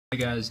Hi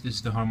guys, this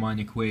is the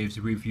Harmonic Waves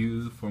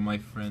review for my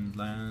friend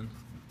Lan.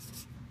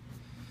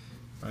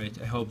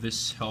 Alright, I hope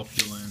this helped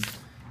you, Lan.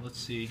 Let's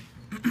see.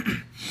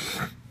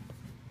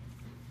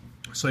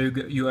 So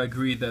you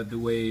agree that the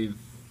wave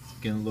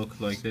can look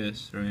like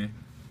this, right?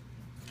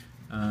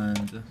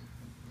 And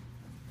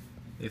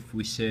if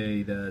we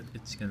say that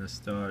it's gonna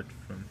start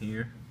from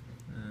here,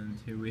 and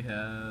here we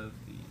have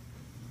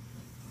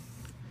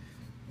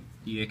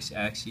the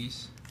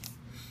x-axis,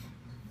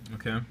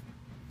 okay?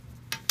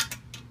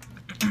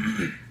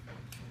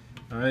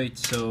 Alright,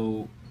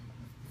 so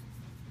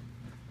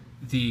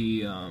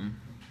the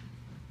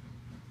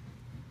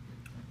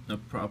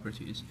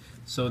properties.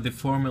 So the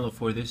formula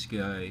for this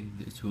guy,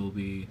 it will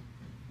be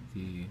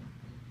the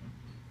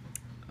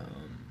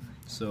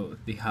so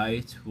the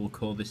height, we'll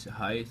call this a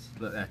height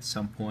at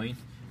some point,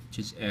 which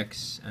is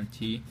x and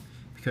t,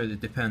 because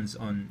it depends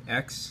on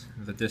x,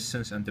 the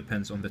distance, and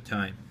depends on the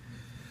time.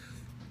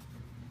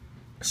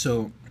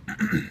 So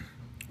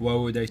what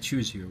would I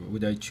choose here?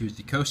 Would I choose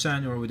the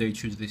cosine or would I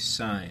choose the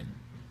sine?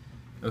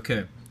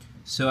 Okay,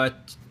 so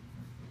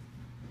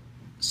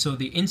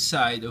the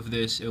inside of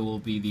this, it will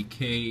be the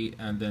k,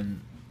 and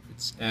then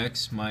it's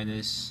x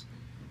minus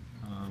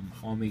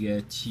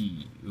omega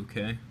t,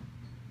 okay?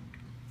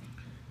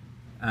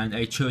 And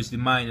I chose the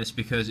minus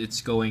because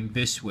it's going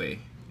this way.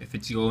 If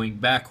it's going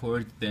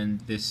backward,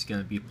 then this is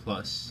gonna be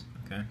plus,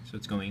 okay? So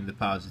it's going in the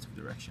positive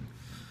direction.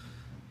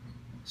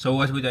 So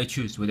what would I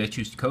choose? Would I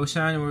choose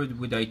cosine or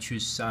would I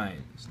choose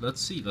sine? So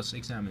let's see, let's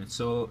examine it.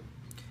 So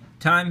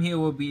time here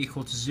will be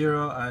equal to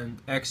 0 and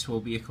x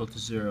will be equal to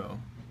 0.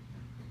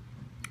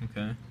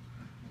 Okay,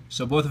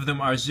 so both of them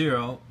are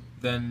 0,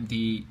 then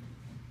the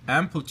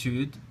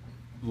amplitude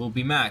will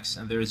be max,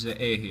 and there is an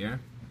a here,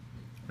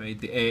 right?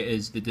 The a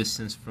is the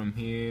distance from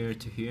here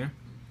to here.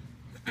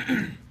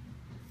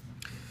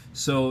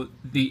 So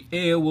the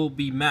a will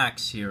be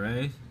max here,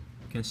 right?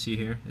 You can see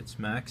here, it's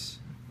max.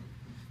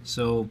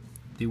 So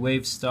the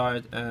waves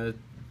start at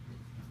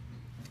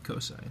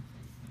cosine.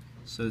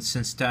 So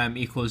since time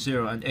equals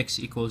 0 and x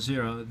equals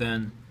 0,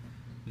 then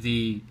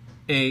the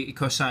a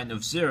cosine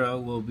of 0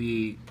 will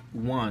be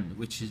 1,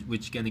 which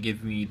is gonna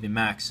give me the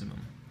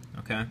maximum.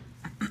 Okay.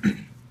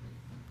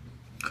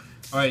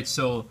 All right.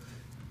 So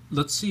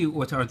let's see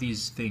what are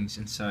these things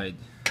inside.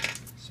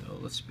 So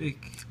let's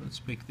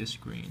pick this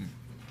green.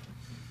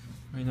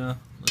 Right now,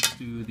 let's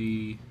do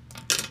the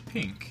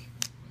pink.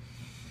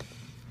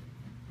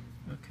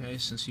 Okay,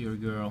 since you're a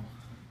girl.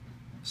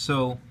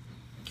 So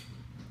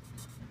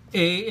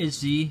a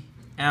is the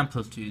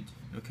amplitude.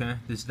 Okay,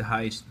 this is the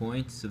highest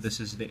point. So this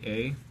is the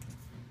a.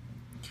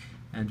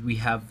 And we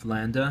have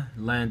lambda.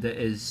 Lambda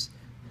is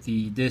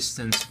the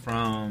distance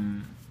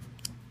from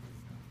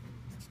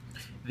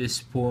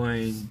this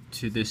point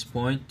to this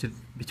point,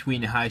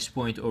 between the highest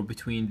point or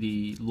between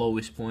the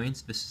lowest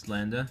points. This is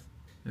lambda.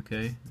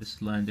 Okay, this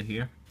is lambda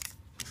here.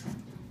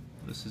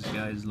 This is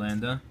guys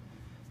lambda.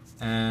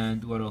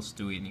 And what else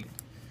do we need?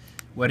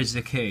 What is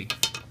the k?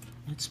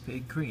 Let's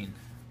pick green.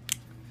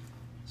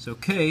 So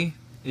k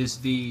is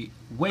the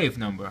wave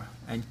number,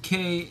 and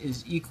k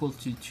is equal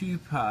to 2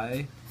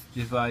 pi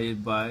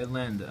divided by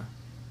lambda.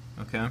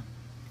 Okay,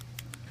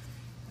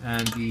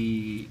 and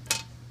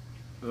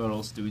what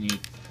else do we need?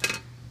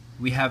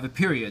 We have a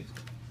period.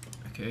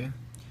 Okay,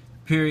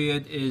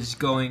 period is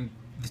going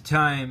the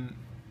time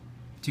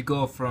to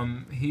go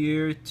from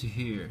here to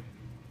here.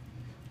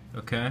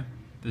 Okay,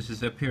 this is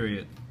the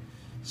period.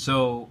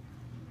 So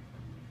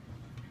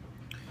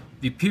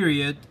the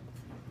period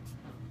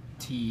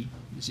t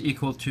is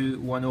equal to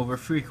 1 over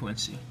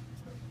frequency.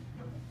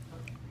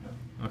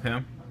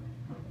 Okay,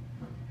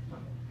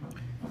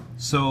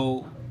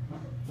 so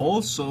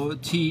also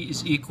t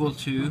is equal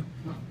to,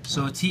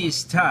 so t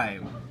is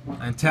time,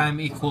 and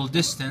time equal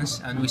distance,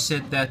 and we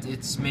said that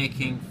it's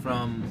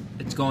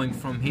going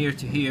from here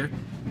to here,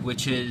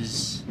 which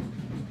is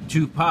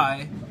 2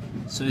 pi.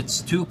 So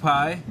it's 2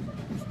 pi.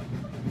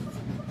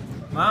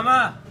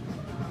 Mama,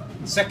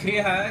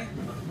 سكري هاي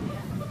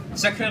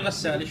سكري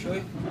الغسالة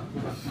شوي.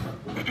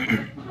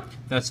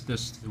 That's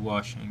just the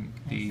washing,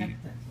 the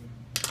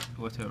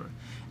whatever.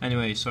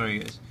 Anyway, sorry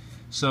guys.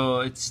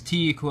 So it's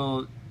t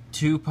equal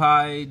 2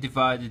 pi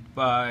divided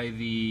by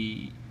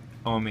the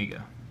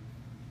omega.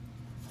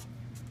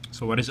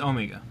 So what is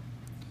omega?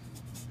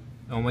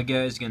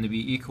 Omega is going to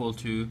be equal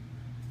to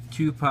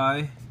 2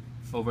 pi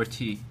over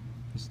t.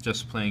 It's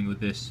just playing with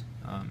this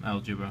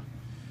algebra.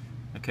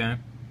 Okay?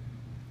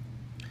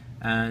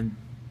 And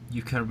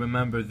you can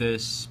remember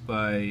this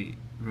by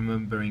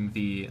remembering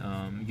the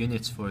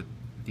units for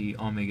the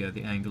omega,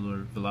 the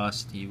angular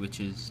velocity, which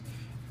is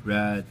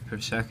rad per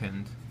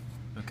second.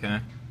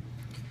 Okay,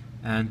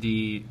 and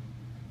the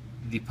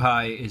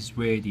pi is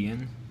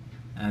radian,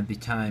 and the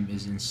time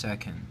is in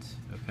second.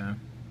 Okay,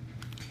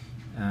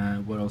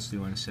 and what else do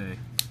you want to say?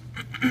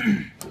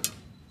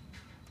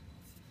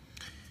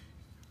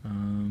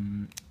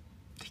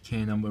 The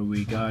k number,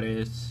 we got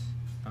it.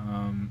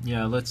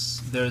 Yeah,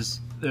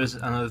 there's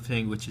another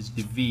thing, which is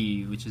the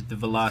v, which is the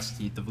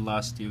velocity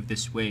of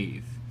this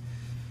wave,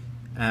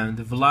 and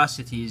the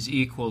velocity is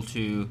equal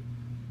to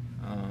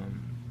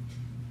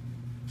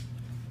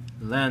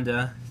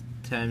lambda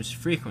times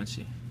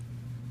frequency.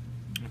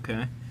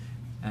 Okay,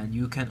 and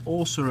you can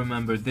also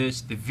remember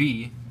this, the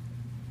V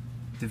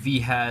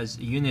has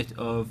a unit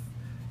of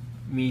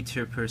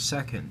meter per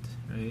second,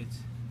 right?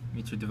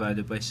 Meter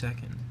divided by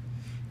second.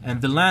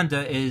 And the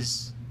lambda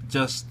is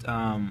just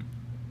a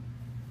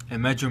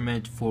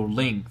measurement for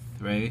length,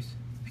 right?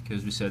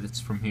 Because we said it's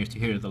from here to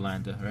here, the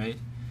lambda, right?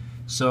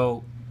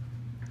 So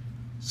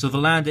the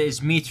lambda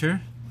is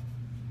meter,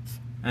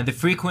 and the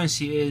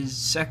frequency is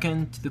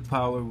second to the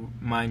power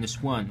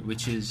minus 1,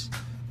 which is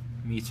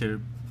meter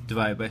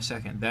divided by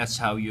second. That's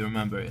how you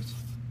remember it.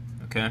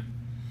 Okay?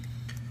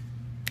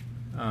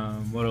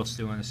 What else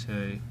do you want to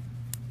say?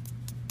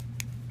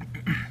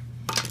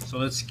 So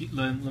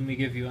let me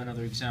give you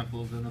another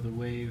example of another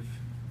wave.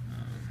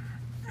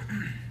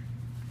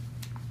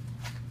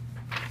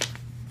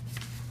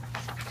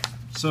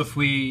 So if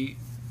we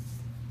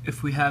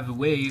have a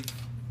wave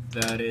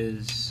that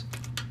is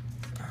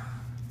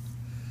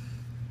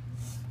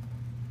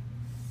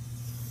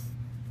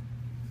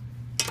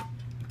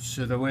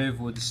so the wave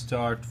would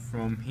start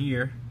from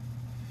here.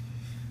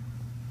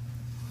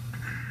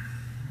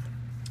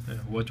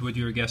 What would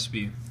your guess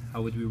be?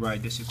 How would we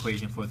write this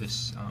equation for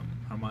this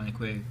harmonic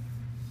wave?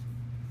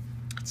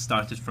 It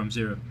started from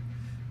 0.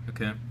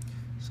 Okay,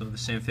 so the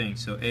same thing.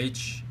 So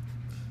h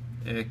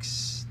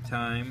x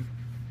time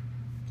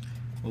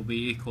will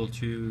be equal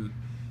to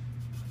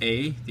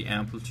a, the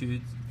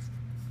amplitude,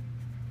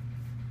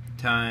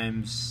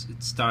 times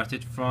it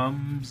started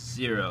from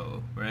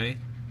 0, right?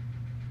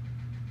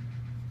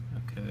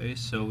 Okay,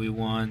 so we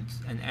want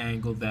an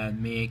angle that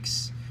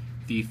makes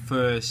the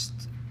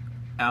first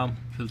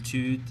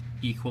amplitude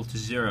equal to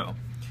 0.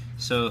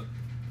 So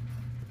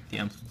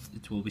the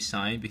it will be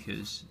signed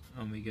because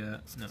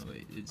omega, no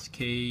wait, it's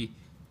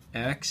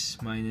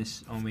kx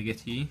minus omega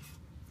t.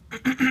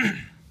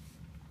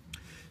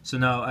 So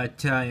now at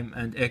time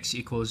and x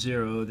equals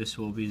 0, this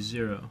will be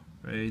 0,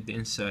 right? The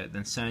inside,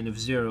 then sine of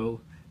 0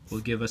 will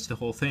give us the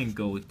whole thing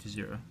going to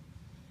 0,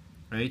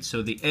 right?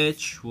 So the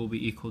h will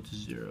be equal to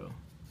 0.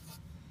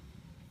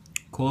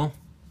 Cool.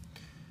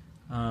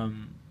 I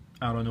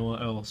don't know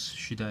what else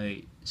should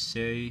I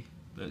say,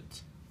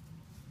 but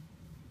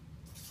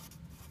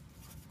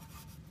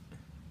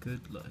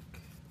good luck.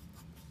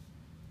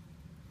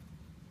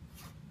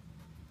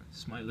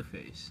 Smiley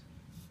face.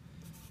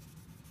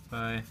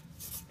 Bye.